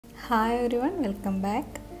Hi everyone, welcome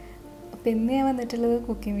back. അപ്പോൾ ഇന്ന് ഞാൻ വന്നിട്ടുള്ളത്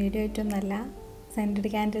കുക്കിംഗ് വീഡിയോ ആയിട്ടൊന്നുമല്ല, സെൻറ്റഡ്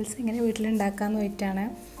ക്യാൻഡിൽസ് എങ്ങനെ വീട്ടിലുണ്ടാക്കാമെന്ന് പോയിട്ടാണ്.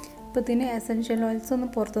 അപ്പോൾ ഇതിന് എസെൻഷ്യൽ ഓയിൽസ് ഒന്നും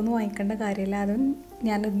പുറത്തുനിന്ന് വാങ്ങിക്കേണ്ട കാര്യമില്ല, അതും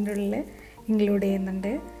ഞാൻ ഇതിൻ്റെ ഉള്ളിൽ ഇൻക്ലൂഡ്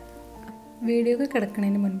ചെയ്യുന്നുണ്ട്. വീഡിയോക്ക്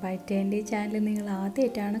കിടക്കുന്നതിന് മുൻപായിട്ട് എൻ്റെ ഈ ചാനൽ നിങ്ങൾ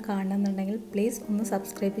ആദ്യമായിട്ടാണ് കാണുന്നുണ്ടെങ്കിൽ പ്ലീസ് ഒന്ന്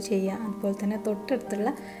സബ്സ്ക്രൈബ് ചെയ്യുക. അതുപോലെ തന്നെ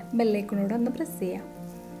തൊട്ടടുത്തുള്ള ബെല്ലൈക്കണോട് ഒന്ന് പ്രസ് ചെയ്യുക.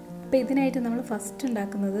 അപ്പോൾ ഇതിനായിട്ട് നമ്മൾ ഫസ്റ്റ്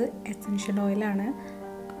ഉണ്ടാക്കുന്നത് എസെൻഷ്യൽ ഓയിലാണ്.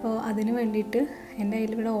 അപ്പോൾ അതിന് വേണ്ടിയിട്ട് എൻ്റെ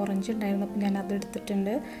കയ്യിൽ ഇവിടെ ഓറഞ്ച് ഉണ്ടായിരുന്നു, അപ്പോൾ ഞാൻ അത്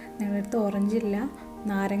എടുത്തിട്ടുണ്ട്. നിങ്ങളുടെ അടുത്ത് ഓറഞ്ച് ഇല്ല,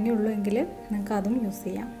 നാരങ്ങ ഉള്ളൂ എങ്കിൽ നിങ്ങൾക്ക് അതും യൂസ്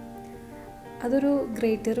ചെയ്യാം. അതൊരു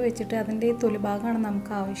ഗ്രേറ്റർ വെച്ചിട്ട് അതിൻ്റെ ഈ തൊലിഭാഗമാണ്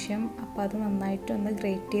നമുക്ക് ആവശ്യം, അപ്പോൾ അത് നന്നായിട്ടൊന്ന്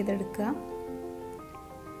ഗ്രേറ്റ് ചെയ്തെടുക്കുക.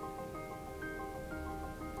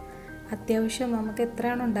 അത്യാവശ്യം നമുക്ക്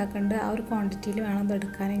എത്രയാണ് ഉണ്ടാക്കേണ്ടത് ആ ഒരു ക്വാണ്ടിറ്റിയിൽ വേണം അത്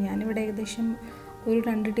എടുക്കാൻ. ഞാനിവിടെ ഏകദേശം ഒരു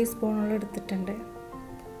 2 ടീസ്പൂണോളം എടുത്തിട്ടുണ്ട്.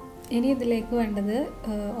 ഇനി ഇതിലേക്ക് വേണ്ടത്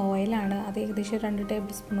ഓയിലാണ്. അത് ഏകദേശം 2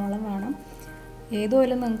 ടേബിൾ സ്പൂണോളം വേണം. ഏത്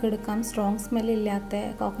ഓയിലും നിങ്ങൾക്ക് എടുക്കാം. സ്ട്രോങ് സ്മെല്ലില്ലാത്ത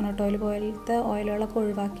കോക്കനട്ട് ഓയിൽ പോലത്തെ ഓയിലുകളൊക്കെ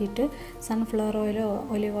ഒഴിവാക്കിയിട്ട് സൺഫ്ലവർ ഓയിലോ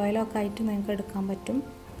ഒലിവ് ഓയിലോ ഒക്കെ ആയിട്ട് നിങ്ങൾക്ക് എടുക്കാൻ പറ്റും.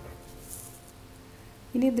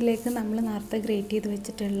 ഇനി ഇതിലേക്ക് നമ്മൾ നേരത്തെ ഗ്രേറ്റ് ചെയ്ത്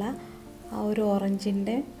വെച്ചിട്ടുള്ള ആ ഒരു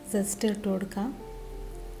ഓറഞ്ചിൻ്റെ ജസ്റ്റ് ഇട്ട് കൊടുക്കാം.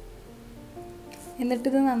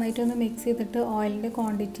 എന്നിട്ടിത് നന്നായിട്ടൊന്ന് മിക്സ് ചെയ്തിട്ട് ഓയിലിൻ്റെ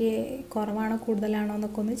ക്വാണ്ടിറ്റി കുറവാണോ കൂടുതലാണോ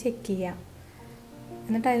എന്നൊക്കെ ഒന്ന് ചെക്ക് ചെയ്യാം.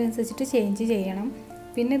 എന്നിട്ട് അതിനനുസരിച്ചിട്ട് ചേഞ്ച് ചെയ്യണം.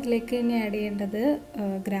 പിന്നെ ഇതിലേക്ക് ഇനി ആഡ് ചെയ്യേണ്ടത്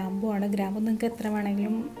ഗ്രാമ്പുമാണ്. ഗ്രാമ്പു നിങ്ങൾക്ക് എത്ര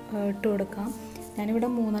വേണമെങ്കിലും ഇട്ട് കൊടുക്കാം. ഞാനിവിടെ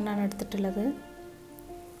 3 എണ്ണമാണ് എടുത്തിട്ടുള്ളത്.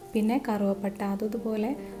 പിന്നെ കറുവപ്പട്ട, അതുപോലെ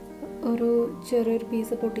ഒരു ചെറിയൊരു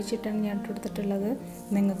പീസ് പൊട്ടിച്ചിട്ടാണ് ഞാൻ ഇട്ടെടുത്തിട്ടുള്ളത്.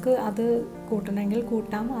 നിങ്ങൾക്ക് അത് കൂട്ടണമെങ്കിൽ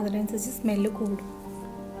കൂട്ടാം, അതിനനുസരിച്ച് സ്മെല്ല് കൂടും.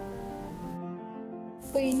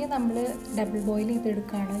 അപ്പോൾ ഇനി നമ്മൾ ഡബിൾ ബോയിൽ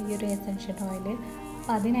ചെയ്തെടുക്കുകയാണ് ഈ ഒരു എസെൻഷ്യൽ ഓയിൽ.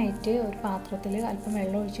 അപ്പോൾ അതിനായിട്ട് ഒരു പാത്രത്തിൽ അല്പം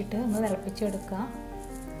വെള്ളം ഒഴിച്ചിട്ട് ഒന്ന് തിളപ്പിച്ചെടുക്കുക.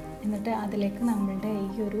 എന്നിട്ട് അതിലേക്ക് നമ്മളുടെ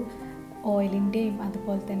ഈ ഒരു ഓയിലിൻ്റെയും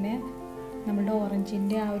അതുപോലെ തന്നെ നമ്മുടെ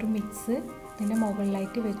ഓറഞ്ചിൻ്റെ ആ ഒരു മിക്സ് ഇതിൻ്റെ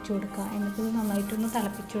മുകളിലായിട്ട് വെച്ച് കൊടുക്കുക. എന്നിട്ട് ഇത് നന്നായിട്ടൊന്ന്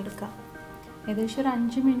തിളപ്പിച്ച് കൊടുക്കുക. ഏകദേശം ഒരു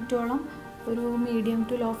 5 മിനിറ്റോളം ഒരു മീഡിയം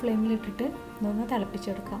ടു ലോ ഫ്ലെയിമിലിട്ടിട്ട് ഇതൊന്ന്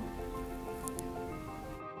തിളപ്പിച്ചെടുക്കാം.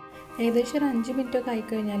 ഏകദേശം ഒരു 5 മിനിറ്റൊക്കെ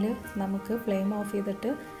ആയിക്കഴിഞ്ഞാൽ നമുക്ക് ഫ്ലെയിം ഓഫ്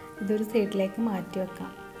ചെയ്തിട്ട് ഇതൊരു സൈഡിലേക്ക് മാറ്റി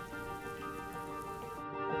വെക്കാം.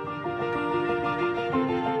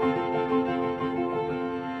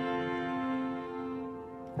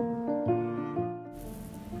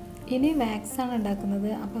 ഇനി വാക്സാണ് ഉണ്ടാക്കുന്നത്.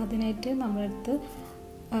 അപ്പോൾ അതിനായിട്ട് നമ്മളടുത്ത്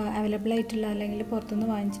അവൈലബിൾ ആയിട്ടുള്ള അല്ലെങ്കിൽ പുറത്തുനിന്ന്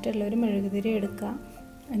വാങ്ങിച്ചിട്ടുള്ള ഒരു മെഴുകുതിരി എടുക്കുക.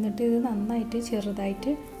 എന്നിട്ട് ഇത് നന്നായിട്ട്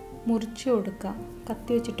ചെറുതായിട്ട് മുറിച്ച് കൊടുക്കുക.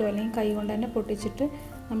 കത്തി വെച്ചിട്ടോ അല്ലെങ്കിൽ കൈ കൊണ്ട് തന്നെ പൊട്ടിച്ചിട്ട്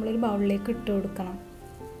നമ്മളൊരു ബൗളിലേക്ക് ഇട്ട് കൊടുക്കണം.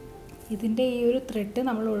 ഇതിൻ്റെ ഈ ഒരു ത്രെഡ്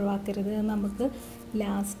നമ്മൾ ഒഴിവാക്കരുത്, നമുക്ക്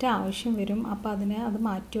ലാസ്റ്റ് ആവശ്യം വരും. അപ്പോൾ അത്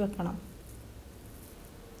മാറ്റി വെക്കണം.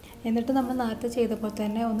 എന്നിട്ട് നമ്മൾ നേരത്തെ ചെയ്തപ്പോൾ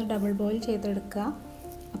തന്നെ ഒന്ന് ഡബിൾ ബോയിൽ ചെയ്തെടുക്കുക.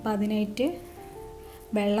 അപ്പോൾ അതിനായിട്ട്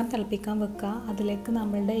വെള്ളം തിളപ്പിക്കാൻ വെക്കുക. അതിലേക്ക്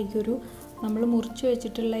നമ്മളുടെ നമ്മൾ മുറിച്ച്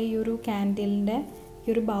വെച്ചിട്ടുള്ള ഈ ഒരു ക്യാൻഡിലിൻ്റെ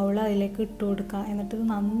ഈ ഒരു ബൗൾ അതിലേക്ക് ഇട്ട് കൊടുക്കുക. എന്നിട്ട് ഇത്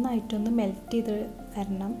നന്നായിട്ടൊന്ന് മെൽറ്റ് ചെയ്ത്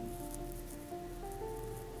വരണം.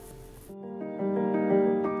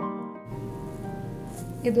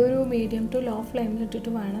 ഇതൊരു മീഡിയം ടു ലോ ഫ്ലെയിമിൽ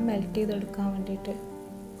ഇട്ടിട്ട് വേണം മെൽറ്റ് ചെയ്തെടുക്കാൻ വേണ്ടിയിട്ട്.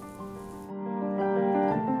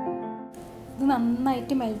 ഇത്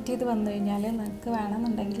നന്നായിട്ട് മെൽറ്റ് ചെയ്ത് വന്നു കഴിഞ്ഞാൽ നിങ്ങൾക്ക്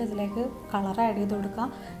വേണമെന്നുണ്ടെങ്കിൽ ഇതിലേക്ക് കളർ ആഡ് ചെയ്ത് കൊടുക്കാം,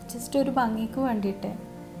 ജസ്റ്റ് ഒരു ഭംഗിക്ക് വേണ്ടിയിട്ട്.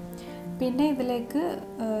 പിന്നെ ഇതിലേക്ക്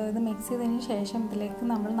ഇത് മിക്സ് ചെയ്തതിന് ശേഷം ഇതിലേക്ക്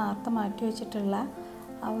നമ്മൾ നേരത്തെ മാറ്റി വെച്ചിട്ടുള്ള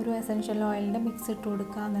ആ ഒരു എസെൻഷ്യൽ ഓയിലിൻ്റെ മിക്സ് ഇട്ട്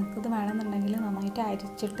കൊടുക്കുക. നിങ്ങൾക്ക് ഇത് വേണമെന്നുണ്ടെങ്കിൽ നന്നായിട്ട്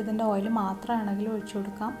അരിച്ചിട്ട് ഇതിൻ്റെ ഓയിൽ മാത്രമാണെങ്കിൽ ഒഴിച്ചു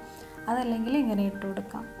കൊടുക്കാം, അതല്ലെങ്കിൽ ഇങ്ങനെ ഇട്ട്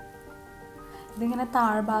കൊടുക്കാം. ഇതിങ്ങനെ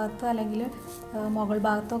താഴ്ഭാഗത്ത് അല്ലെങ്കിൽ മുകൾ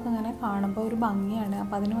ഭാഗത്തൊക്കെ ഇങ്ങനെ കാണുമ്പോൾ ഒരു ഭംഗിയാണ്.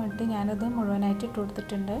 അപ്പോൾ അതിന് വേണ്ടിയിട്ട് ഞാനത് മുഴുവനായിട്ട് ഇട്ട്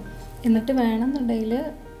കൊടുത്തിട്ടുണ്ട്. എന്നിട്ട് വേണമെന്നുണ്ടെങ്കിൽ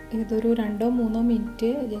ഇതൊരു 2-3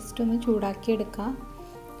 മിനിറ്റ് ജസ്റ്റ് ഒന്ന് ചൂടാക്കി എടുക്കുക.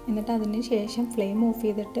 എന്നിട്ട് അതിന് ശേഷം ഫ്ലെയിം ഓഫ്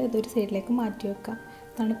ചെയ്തിട്ട് ഇതൊരു സൈഡിലേക്ക് മാറ്റി വെക്കുക.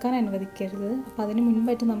 തണുക്കാൻ അനുവദിക്കരുത്. അപ്പോൾ അതിന്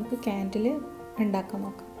മുൻപായിട്ട് നമുക്ക് ക്യാൻഡിൽ ഉണ്ടാക്കാൻ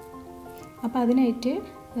നോക്കാം. അപ്പോൾ അതിനായിട്ട്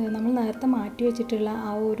നമ്മൾ നേരത്തെ മാറ്റി വെച്ചിട്ടുള്ള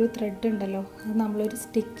ആ ഒരു ത്രെഡ് ഉണ്ടല്ലോ, അത് നമ്മളൊരു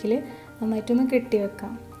സ്റ്റിക്കിൽ നന്നായിട്ടൊന്ന് കെട്ടി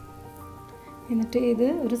വെക്കാം. എന്നിട്ട് ഇത്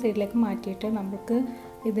ഒരു സൈഡിലേക്ക് മാറ്റിയിട്ട് നമുക്ക്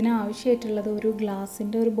ഇതിന് ആവശ്യമായിട്ടുള്ളത് ഒരു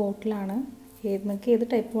ഗ്ലാസിൻ്റെ ഒരു ബോട്ടിലാണ്. നമുക്ക് ഏത്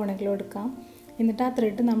ടൈപ്പ് വേണമെങ്കിലും എടുക്കാം. എന്നിട്ട് ആ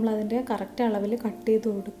ത്രെഡ് നമ്മൾ അതിൻ്റെ കറക്റ്റ് അളവിൽ കട്ട് ചെയ്ത്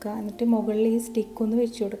കൊടുക്കുക. എന്നിട്ട് മുകളിൽ ഈ സ്റ്റിക്ക് ഒന്ന്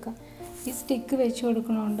വെച്ച് കൊടുക്കുക. ഈ സ്റ്റിക്ക് വെച്ച്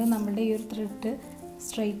കൊടുക്കുന്നതുകൊണ്ട് നമ്മുടെ ഈ ഒരു ത്രെഡ്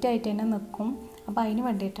സ്ട്രെയിറ്റ് ആയിട്ട് തന്നെ നിൽക്കും. അപ്പോൾ അതിന്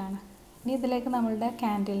വേണ്ടിയിട്ടാണ്. ഇനി ഇതിലേക്ക് നമ്മളുടെ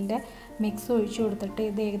ക്യാൻഡിലിൻ്റെ മിക്സ് ഒഴിച്ച് കൊടുത്തിട്ട്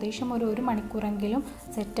ഇത് ഏകദേശം ഒരു 1 മണിക്കൂറെങ്കിലും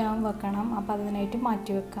സെറ്റാകാൻ വെക്കണം. അപ്പോൾ അതിനായിട്ട്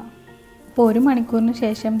മാറ്റി വെക്കാം. അപ്പോൾ 1 മണിക്കൂറിന്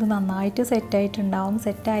ശേഷം ഇത് നന്നായിട്ട് സെറ്റായിട്ടുണ്ടാവും.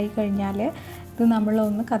 സെറ്റായി കഴിഞ്ഞാൽ ഇത്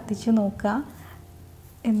നമ്മളൊന്ന് കത്തിച്ച് നോക്കുക.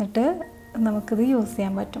 എന്നിട്ട് നമുക്കിത് യൂസ്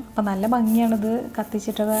ചെയ്യാൻ പറ്റും. അപ്പോൾ നല്ല ഭംഗിയാണിത്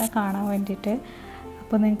കത്തിച്ചിട്ടൊക്കെ കാണാൻ വേണ്ടിയിട്ട്.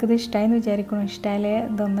 അപ്പോൾ നിങ്ങൾക്കിത് ഇഷ്ടമായെന്ന് വിചാരിക്കണം. ഇഷ്ടമായാൽ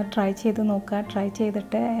ഇതൊന്ന് ട്രൈ ചെയ്ത് നോക്കുക. ട്രൈ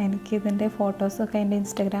ചെയ്തിട്ട് എനിക്ക് ഇതിൻ്റെ ഫോട്ടോസൊക്കെ എൻ്റെ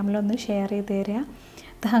ഇൻസ്റ്റാഗ്രാമിലൊന്ന് ഷെയർ ചെയ്ത് തരിക.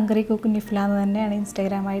 ഇത് ഹംഗറി കുക്ക് നിഫ്ല എന്ന് തന്നെയാണ്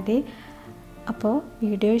ഇൻസ്റ്റാഗ്രാം ID. അപ്പോൾ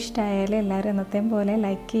വീഡിയോ ഇഷ്ടമായാൽ എല്ലാവരും എന്നത്തെയും പോലെ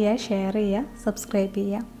ലൈക്ക് ചെയ്യുക, ഷെയർ ചെയ്യുക, സബ്സ്ക്രൈബ്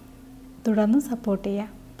ചെയ്യുക, തുടർന്ന് സപ്പോർട്ട്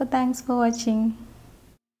ചെയ്യുക. അപ്പോൾ താങ്ക്സ് ഫോർ വാച്ചിങ്.